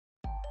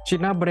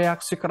China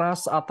bereaksi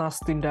keras atas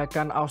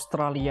tindakan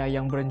Australia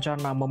yang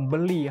berencana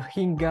membeli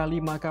hingga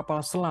 5 kapal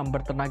selam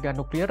bertenaga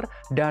nuklir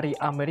dari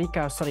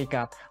Amerika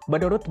Serikat.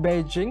 Menurut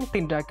Beijing,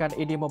 tindakan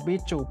ini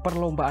memicu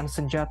perlombaan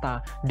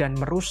senjata dan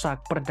merusak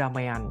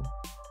perdamaian.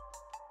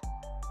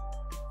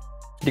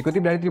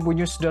 Dikutip dari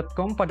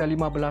tribunnews.com pada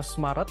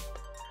 15 Maret,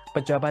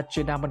 Pejabat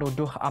China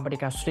menuduh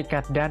Amerika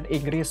Serikat dan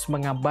Inggris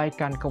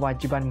mengabaikan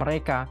kewajiban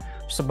mereka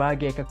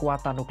sebagai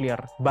kekuatan nuklir,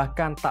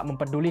 bahkan tak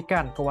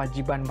mempedulikan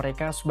kewajiban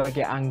mereka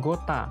sebagai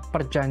anggota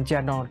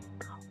perjanjian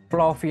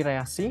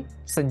Non-Proliferasi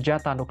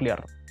senjata nuklir.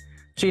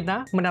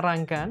 China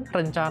menerangkan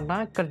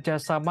rencana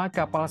kerjasama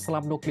kapal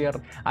selam nuklir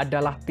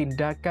adalah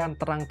tindakan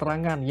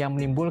terang-terangan yang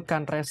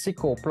menimbulkan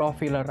resiko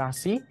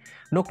proliferasi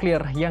nuklir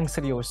yang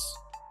serius.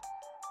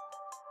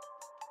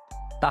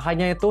 Tak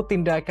hanya itu,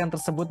 tindakan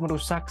tersebut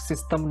merusak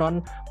sistem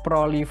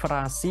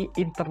non-proliferasi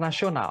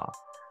internasional,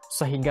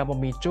 sehingga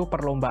memicu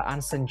perlombaan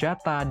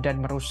senjata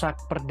dan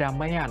merusak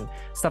perdamaian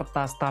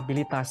serta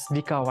stabilitas di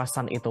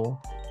kawasan itu.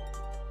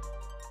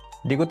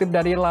 Dikutip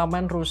dari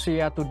laman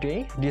Rusia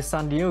Today di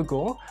San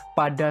Diego,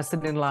 pada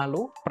Senin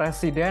lalu,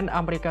 Presiden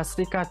Amerika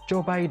Serikat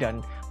Joe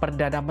Biden,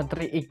 Perdana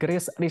Menteri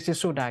Inggris Rishi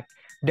Sunak,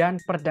 dan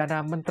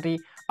Perdana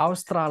Menteri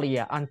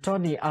Australia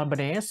Anthony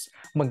Albanese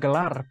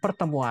menggelar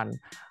pertemuan.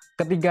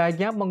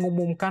 Ketiganya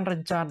mengumumkan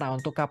rencana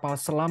untuk kapal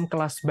selam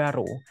kelas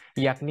baru,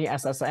 yakni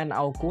SSN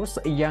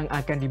AUKUS yang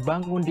akan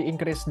dibangun di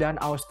Inggris dan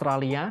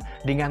Australia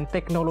dengan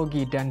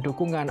teknologi dan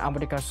dukungan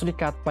Amerika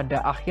Serikat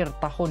pada akhir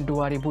tahun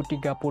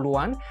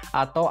 2030-an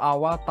atau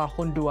awal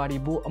tahun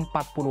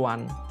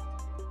 2040-an.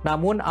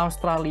 Namun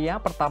Australia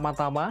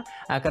pertama-tama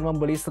akan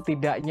membeli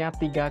setidaknya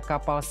 3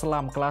 kapal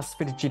selam kelas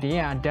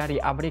Virginia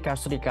dari Amerika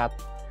Serikat.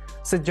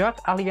 Sejak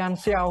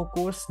aliansi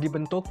AUKUS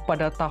dibentuk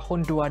pada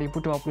tahun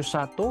 2021,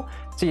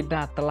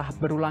 China telah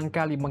berulang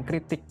kali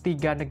mengkritik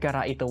 3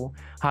 negara itu.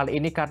 Hal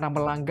ini karena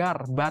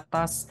melanggar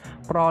batas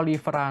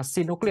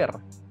proliferasi nuklir.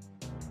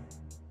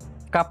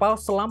 Kapal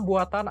selam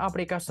buatan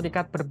Amerika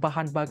Serikat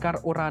berbahan bakar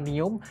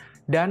uranium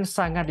dan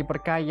sangat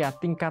diperkaya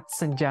tingkat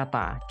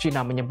senjata. China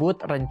menyebut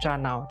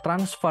rencana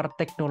transfer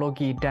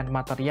teknologi dan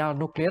material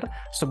nuklir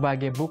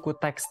sebagai buku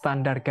teks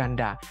standar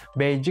ganda.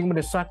 Beijing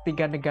mendesak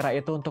 3 negara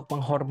itu untuk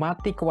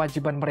menghormati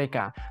kewajiban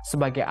mereka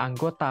sebagai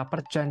anggota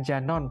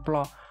perjanjian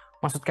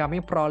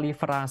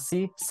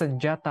proliferasi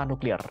senjata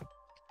nuklir.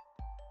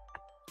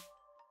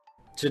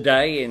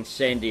 Today in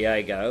San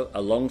Diego,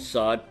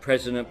 alongside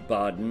President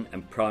Biden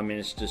and Prime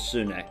Minister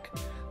Sunak,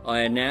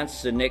 I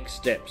announced the next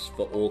steps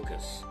for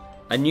AUKUS,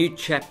 a new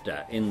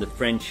chapter in the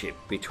friendship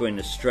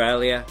between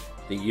Australia,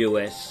 the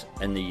US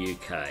and the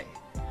UK,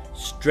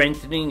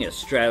 strengthening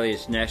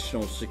Australia's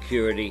national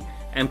security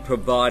and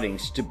providing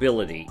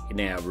stability in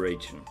our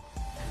region.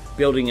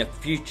 Building a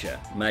future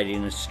made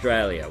in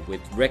Australia with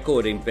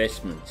record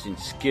investments in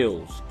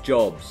skills,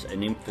 jobs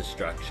and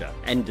infrastructure,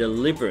 and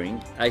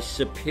delivering a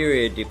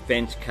superior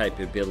defence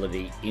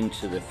capability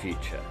into the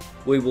future.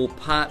 We will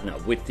partner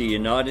with the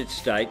United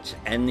States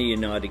and the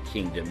United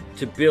Kingdom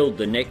to build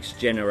the next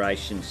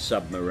generation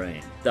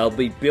submarine. They'll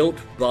be built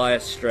by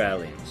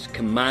Australians,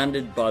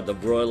 commanded by the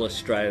Royal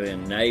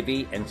Australian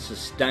Navy and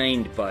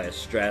sustained by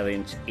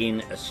Australians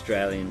in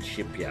Australian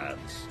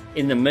shipyards.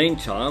 In the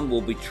meantime,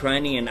 we'll be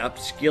training and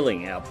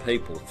upskilling our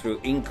people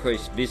through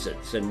increased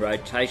visits and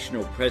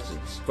rotational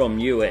presence from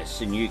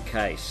US and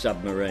UK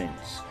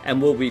submarines.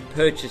 And we'll be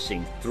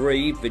purchasing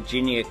 3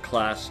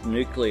 Virginia-class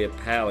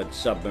nuclear-powered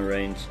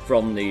submarines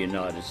from the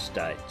United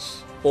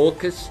States.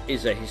 AUKUS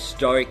is a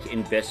historic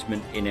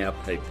investment in our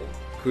people,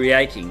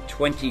 creating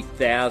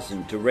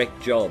 20,000 direct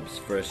jobs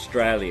for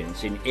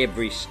Australians in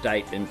every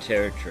state and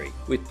territory,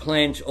 with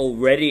plans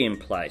already in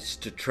place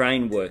to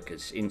train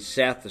workers in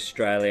South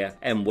Australia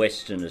and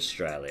Western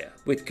Australia.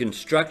 With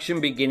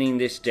construction beginning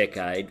this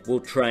decade, we'll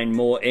train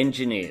more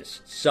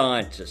engineers,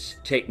 scientists,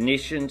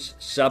 technicians,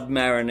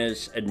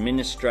 submariners,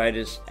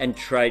 administrators and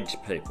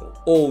tradespeople.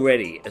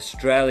 Already,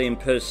 Australian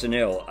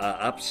personnel are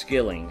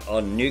upskilling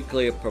on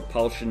nuclear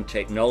propulsion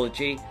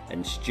technology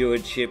and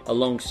stewardship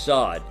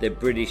alongside their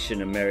British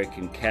and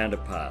American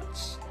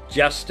counterparts.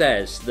 Just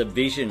as the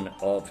vision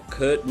of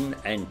Curtin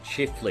and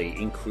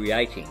Chifley in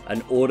creating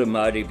an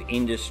automotive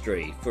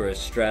industry for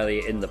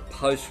Australia in the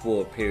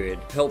post-war period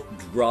helped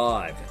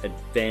drive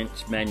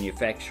advanced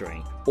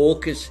manufacturing,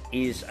 AUKUS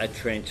is a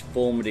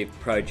transformative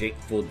project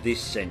for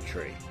this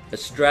century.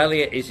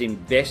 Australia is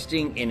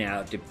investing in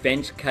our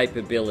defence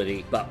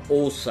capability, but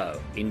also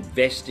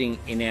investing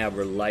in our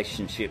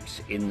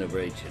relationships in the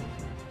region.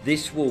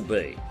 This will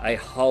be a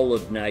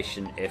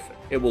whole-of-nation effort.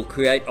 It will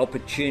create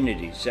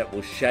opportunities that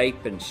will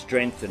shape and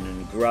strengthen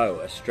and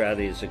grow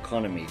Australia's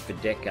economy for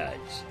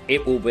decades.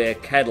 It will be a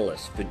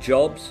catalyst for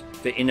jobs,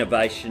 for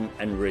innovation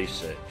and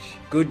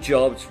research. Good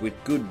jobs with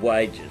good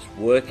wages,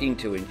 working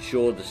to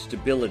ensure the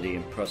stability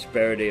and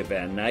prosperity of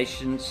our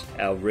nations,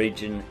 our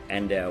region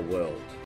and our world.